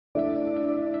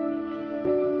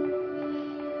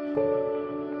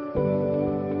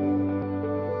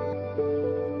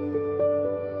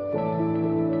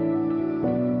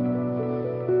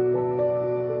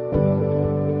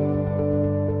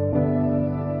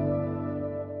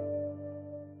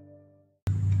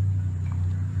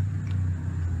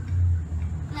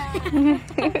No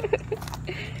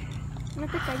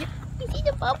te cayó. You see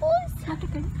the bubbles? No te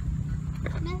cayó.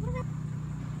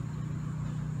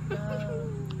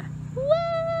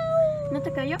 Wow. No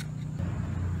te cayó.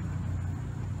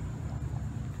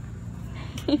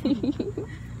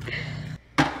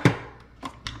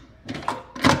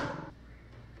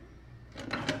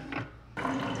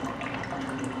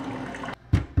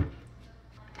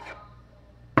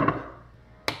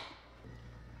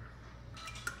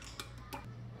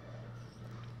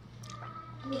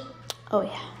 Oh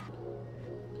yeah.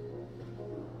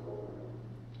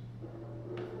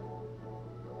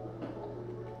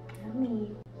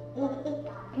 Yummy.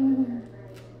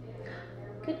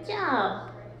 Good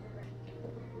job.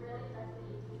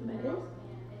 About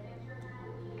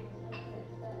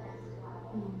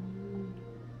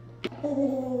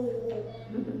this?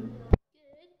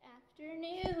 Good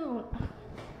afternoon.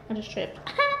 I just tripped.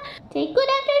 Say good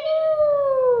afternoon.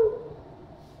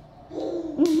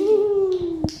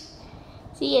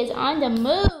 She is on the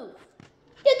move.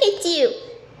 Look at you.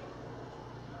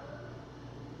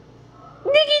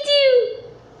 Look at you.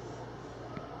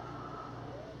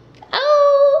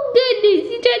 Oh goodness,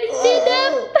 you trying to stand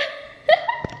up?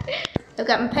 I've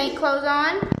got my paint clothes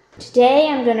on. Today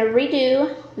I'm gonna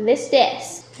redo this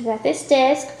desk. I got this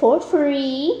desk for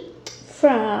free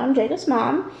from Jacob's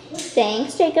mom.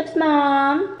 Thanks, Jacob's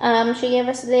mom. She gave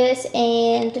us this,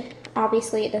 and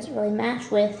obviously it doesn't really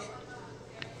match with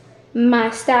my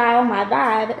style, my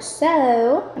vibe.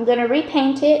 So I'm gonna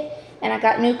repaint it, and I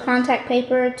got new contact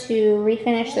paper to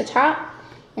refinish the top,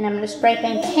 and I'm gonna spray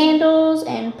paint the handles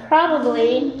and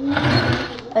probably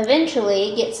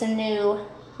eventually get some new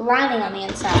lining on the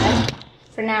inside.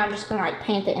 For now, I'm just gonna like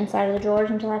paint the inside of the drawers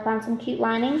until I find some cute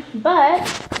lining. But,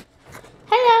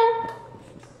 hello!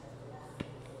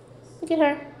 Look at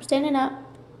her, standing up.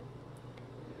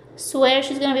 Swear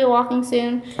she's gonna be walking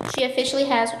soon. She officially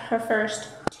has her first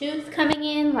tooth coming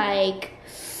in, like,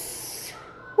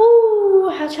 woo!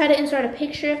 I'll try to insert a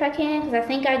picture if I can, because I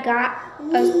think I got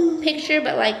a picture,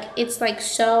 but like, it's like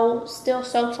still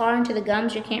so far into the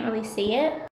gums you can't really see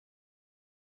it.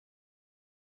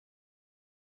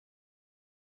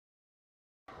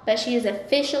 But she is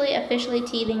officially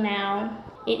teething now.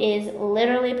 It is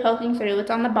literally poking through.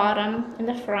 It's on the bottom and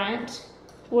the front.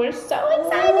 We're so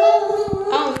excited.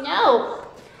 Oh no.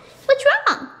 What's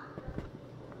wrong?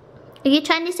 Are you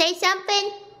trying to say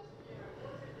something?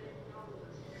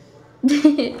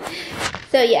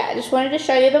 So yeah, I just wanted to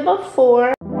show you the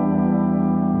before.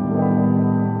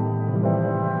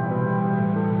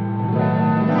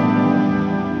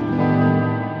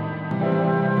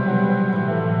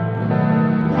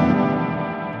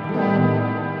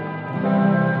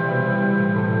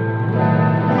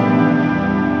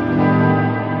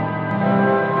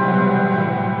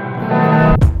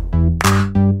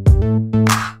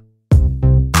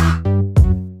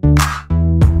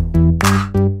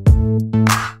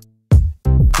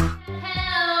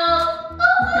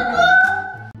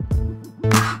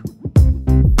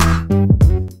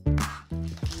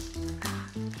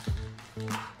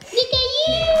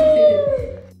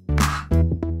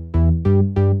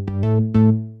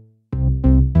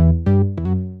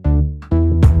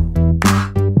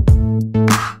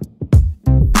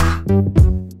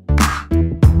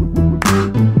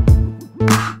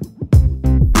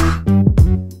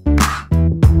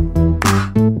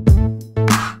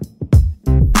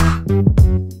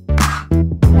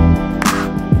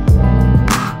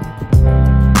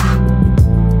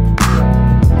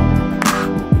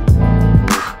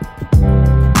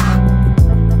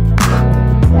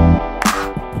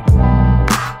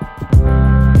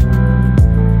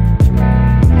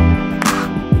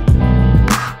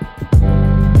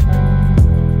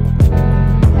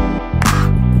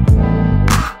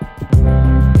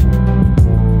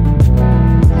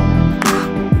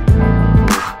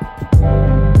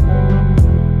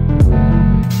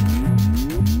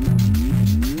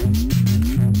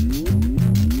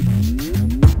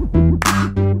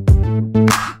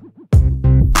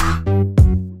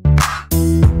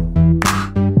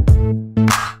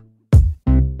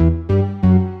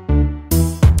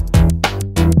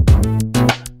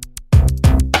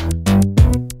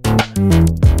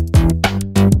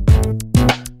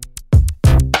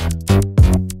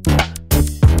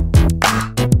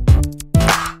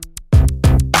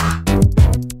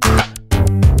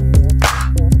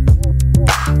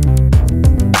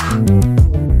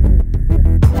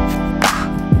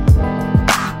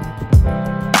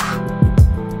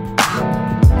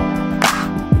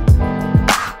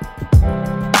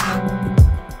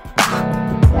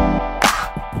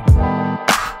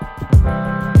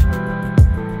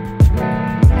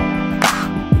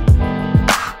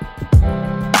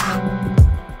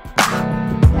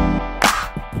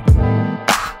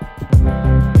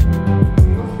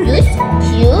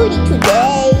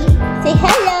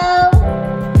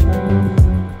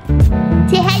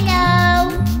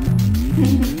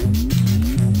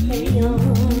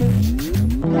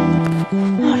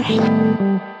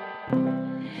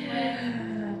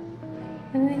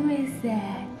 was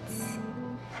that?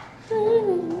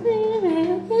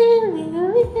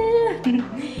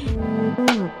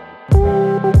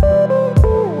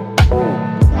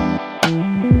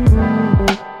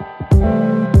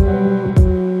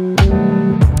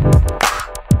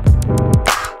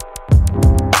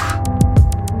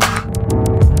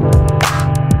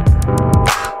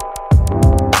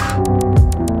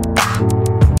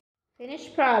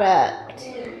 Finished product.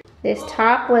 This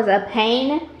top was a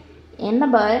pain in the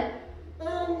butt,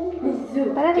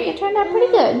 but I think it turned out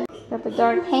pretty good. Got the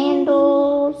dark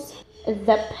handles,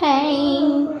 the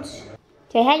paint.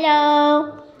 Say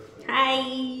hello.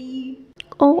 Hi.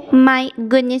 Oh my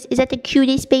goodness, is that the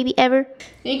cutest baby ever?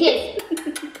 It is.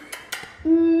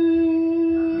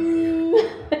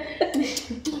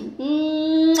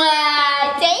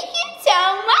 Thank you so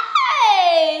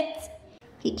much.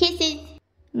 He kisses.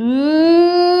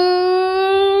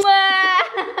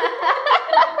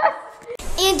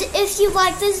 And if you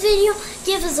like this video,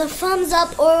 give us a thumbs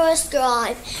up or a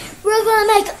subscribe. We're going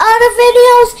to make other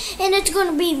videos, and it's going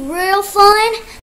to be real fun.